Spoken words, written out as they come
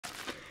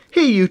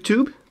Hey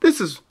YouTube,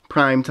 this is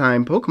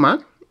Primetime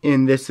Pokemon.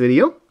 In this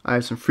video, I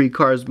have some free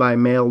cards by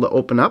mail to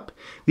open up.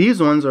 These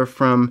ones are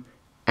from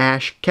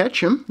Ash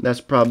Ketchum.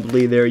 That's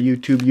probably their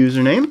YouTube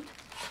username.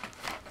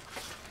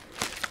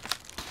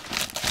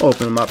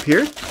 Open them up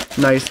here.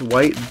 Nice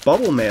white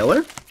bubble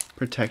mailer,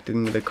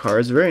 protecting the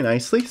cards very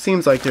nicely.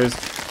 Seems like there's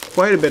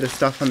quite a bit of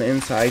stuff on the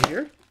inside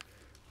here.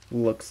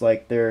 Looks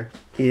like there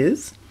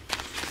is.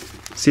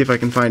 See if I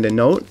can find a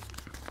note.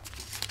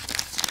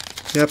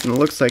 Yep, and it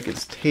looks like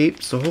it's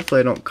taped, so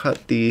hopefully I don't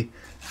cut the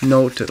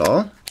note at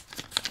all.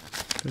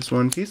 There's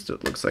one piece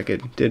that looks like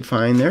it did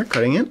fine there,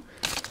 cutting it.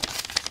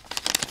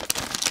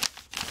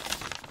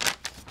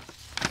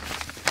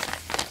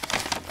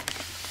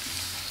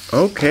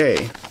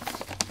 Okay.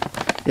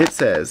 It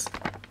says,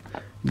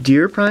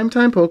 "Dear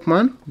Primetime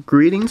Pokemon,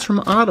 greetings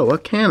from Ottawa,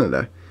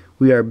 Canada.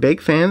 We are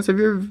big fans of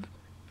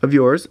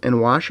yours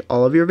and watch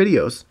all of your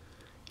videos.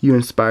 You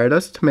inspired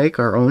us to make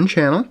our own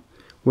channel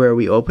where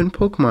we open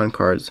Pokemon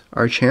cards.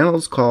 Our channel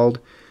is called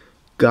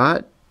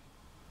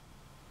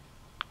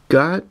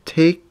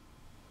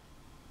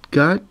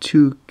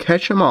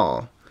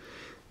GottaKetchumAll.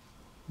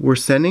 We're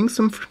sending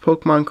some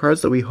Pokemon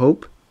cards that we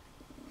hope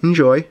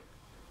enjoy.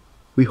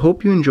 We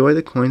hope you enjoy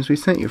the coins we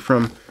sent you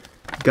from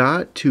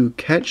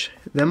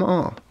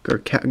GottaKetchumAll, or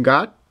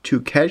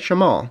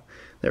GottaKetchumAll.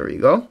 There we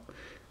go.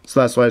 So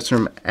that's why it's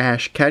from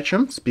Ash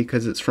Ketchum,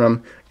 because it's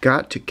from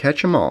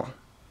GottaKetchumAll.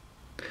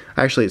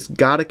 Actually, it's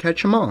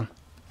GottaKetchumAll.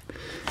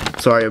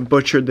 Sorry, I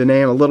butchered the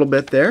name a little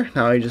bit there.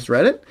 Now I just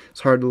read it.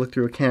 It's hard to look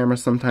through a camera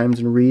sometimes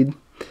and read,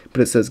 but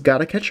it says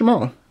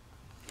GottaKetchumAll.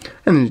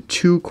 And then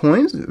 2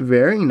 coins,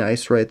 very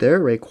nice right there,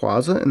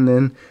 Rayquaza, and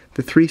then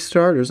the 3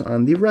 starters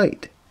on the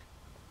right.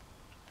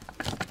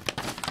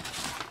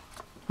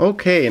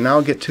 Okay, now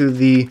I'll get to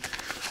the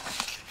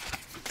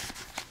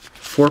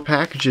 4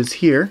 packages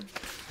here.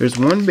 There's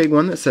one big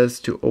one that says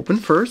to open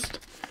first.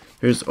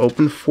 There's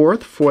open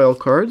 4th foil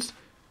cards,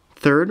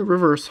 3rd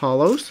reverse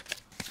hollows,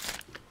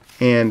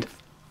 and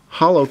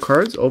hollow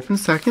cards open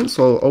second.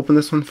 So I'll open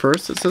this one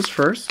first. It says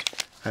first.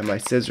 I have my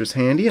scissors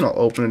handy and I'll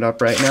open it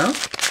up right now.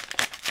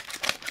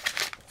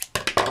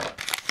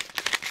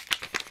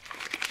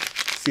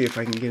 See if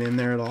I can get in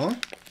there at all.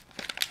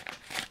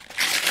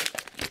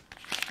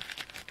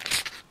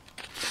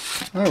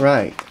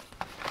 Alright,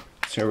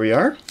 so here we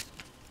are.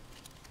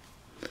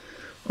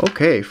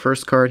 Okay,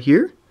 first card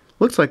here.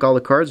 Looks like all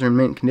the cards are in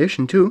mint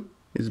condition too.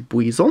 Is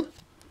Buizel,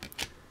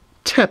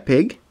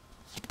 Tepig,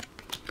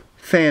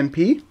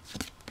 Fanpy,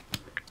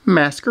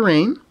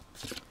 Masquerain,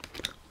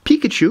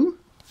 Pikachu,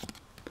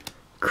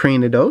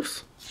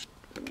 Cranidos,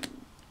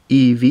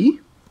 Eevee,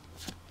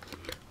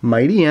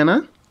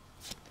 Mightyena,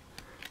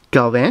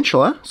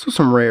 Galvantula, so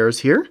some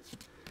rares here,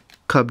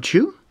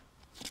 Cubchoo,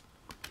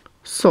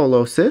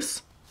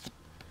 Solosis,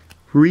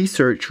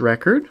 Research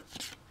Record,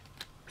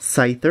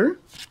 Scyther,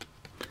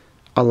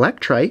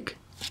 Electrike,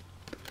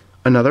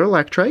 another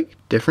Electrike,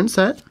 different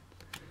set,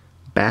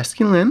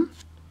 Basculin,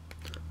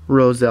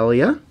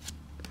 Roselia,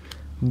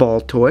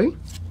 Baltoy,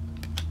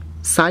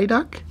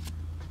 Psyduck,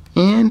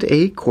 and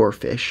a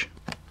Corphish.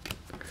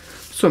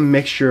 So a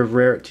mixture of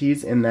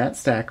rarities in that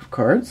stack of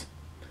cards.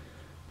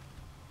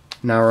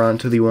 Now we're on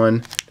to the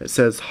one that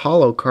says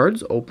hollow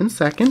cards, open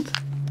second.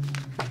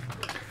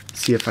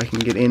 See if I can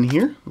get in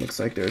here. Looks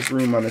like there's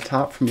room on the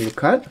top for me to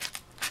cut.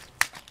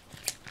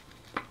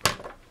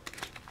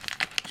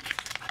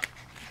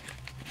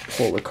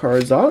 Pull the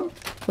cards out.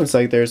 Looks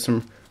like there's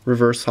some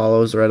reverse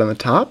hollows right on the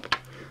top.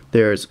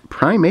 There's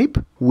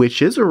Primeape,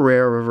 which is a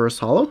rare reverse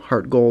hollow,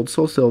 Heart Gold,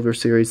 Soul Silver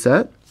series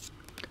set.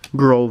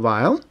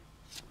 Grovyle,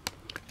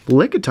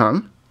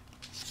 Lickitung,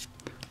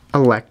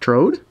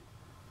 Electrode,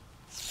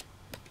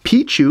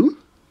 Pichu,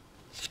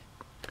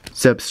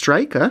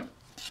 Zebstrika,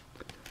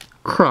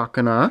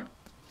 Croconaw,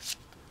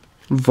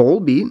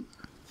 Volbeat,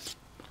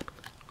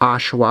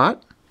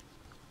 Oshawott,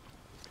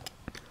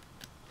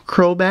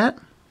 Crobat,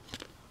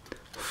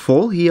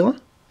 Full Heal.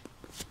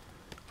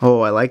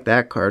 Oh, I like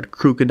that card.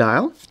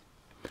 Crocodile,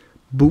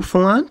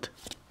 Bouffalant,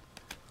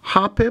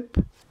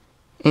 Hoppip,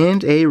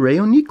 and a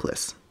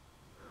Rayonicholas.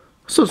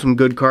 So some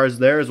good cards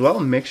there as well.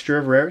 A mixture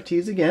of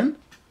rarities again.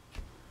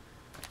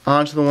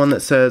 On to the one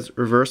that says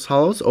Reverse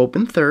Hollows,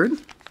 open third.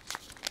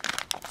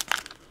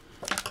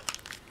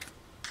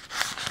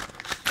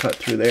 Cut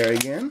through there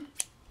again.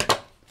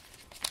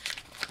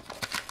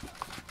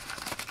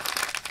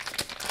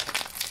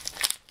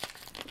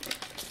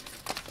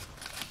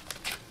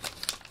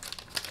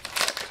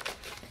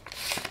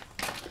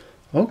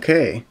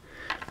 Okay,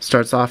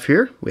 starts off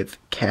here with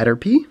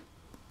Caterpie.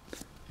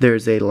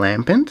 There's a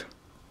Lampent.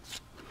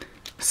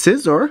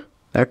 Scizor,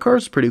 that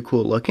card's pretty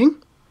cool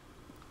looking.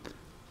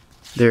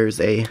 There's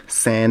a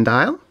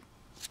Sandile.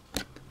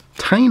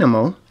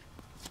 Tynamo.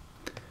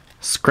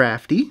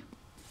 Scrafty.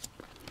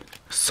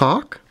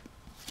 Sock.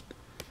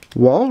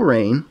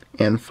 Walrein,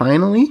 and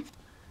finally,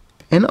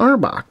 an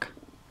Arbok.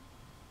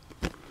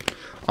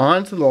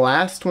 On to the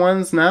last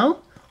ones now.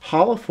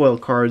 Holofoil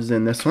cards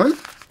in this one.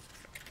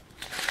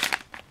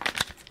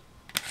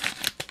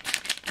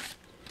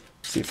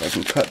 See if I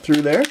can cut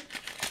through there.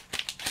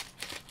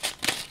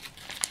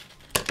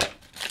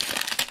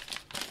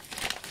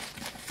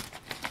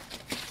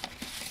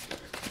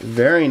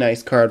 Very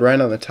nice card right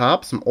on the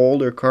top. Some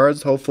older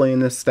cards hopefully in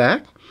this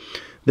stack.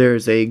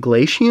 There's a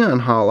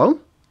Glaceon Holo,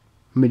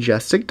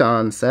 Majestic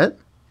Dawn set,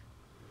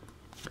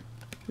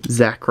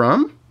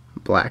 Zekrom,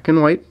 black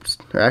and white,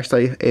 or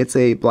actually it's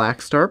a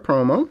Black Star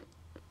promo,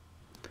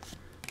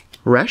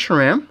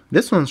 Reshiram,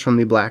 this one's from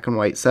the black and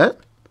white set.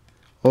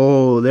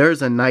 Oh,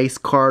 there's a nice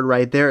card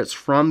right there. It's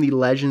from the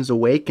Legends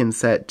Awaken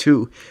set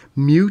too.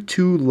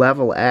 Mewtwo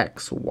Level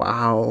X.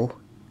 Wow.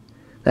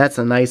 That's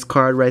a nice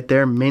card right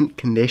there. Mint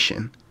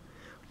condition.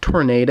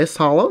 Tornadus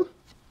Holo.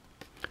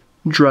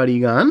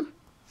 Druddigon.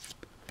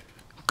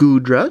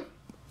 Goodra.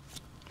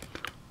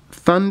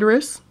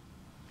 Thundurus.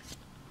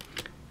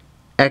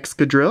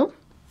 Excadrill.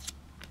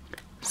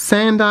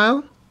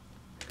 Sandile.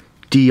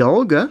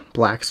 Dialga,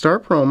 Black Star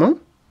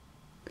promo.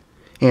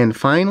 And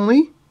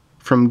finally,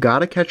 from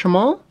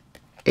GottaKetchumAll,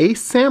 a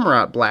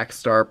Samurott Black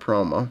Star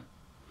promo.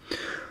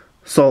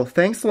 So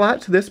thanks a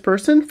lot to this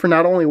person for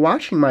not only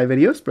watching my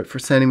videos, but for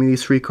sending me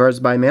these free cards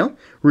by mail.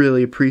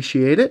 Really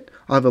appreciate it.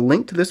 I'll have a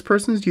link to this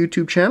person's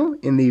YouTube channel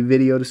in the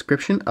video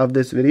description of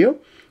this video,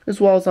 as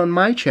well as on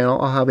my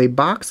channel. I'll have a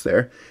box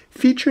there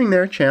featuring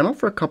their channel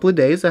for a couple of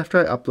days after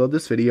I upload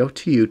this video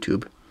to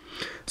YouTube.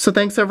 So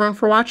thanks everyone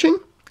for watching,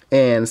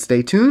 and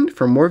stay tuned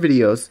for more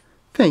videos.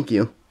 Thank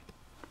you.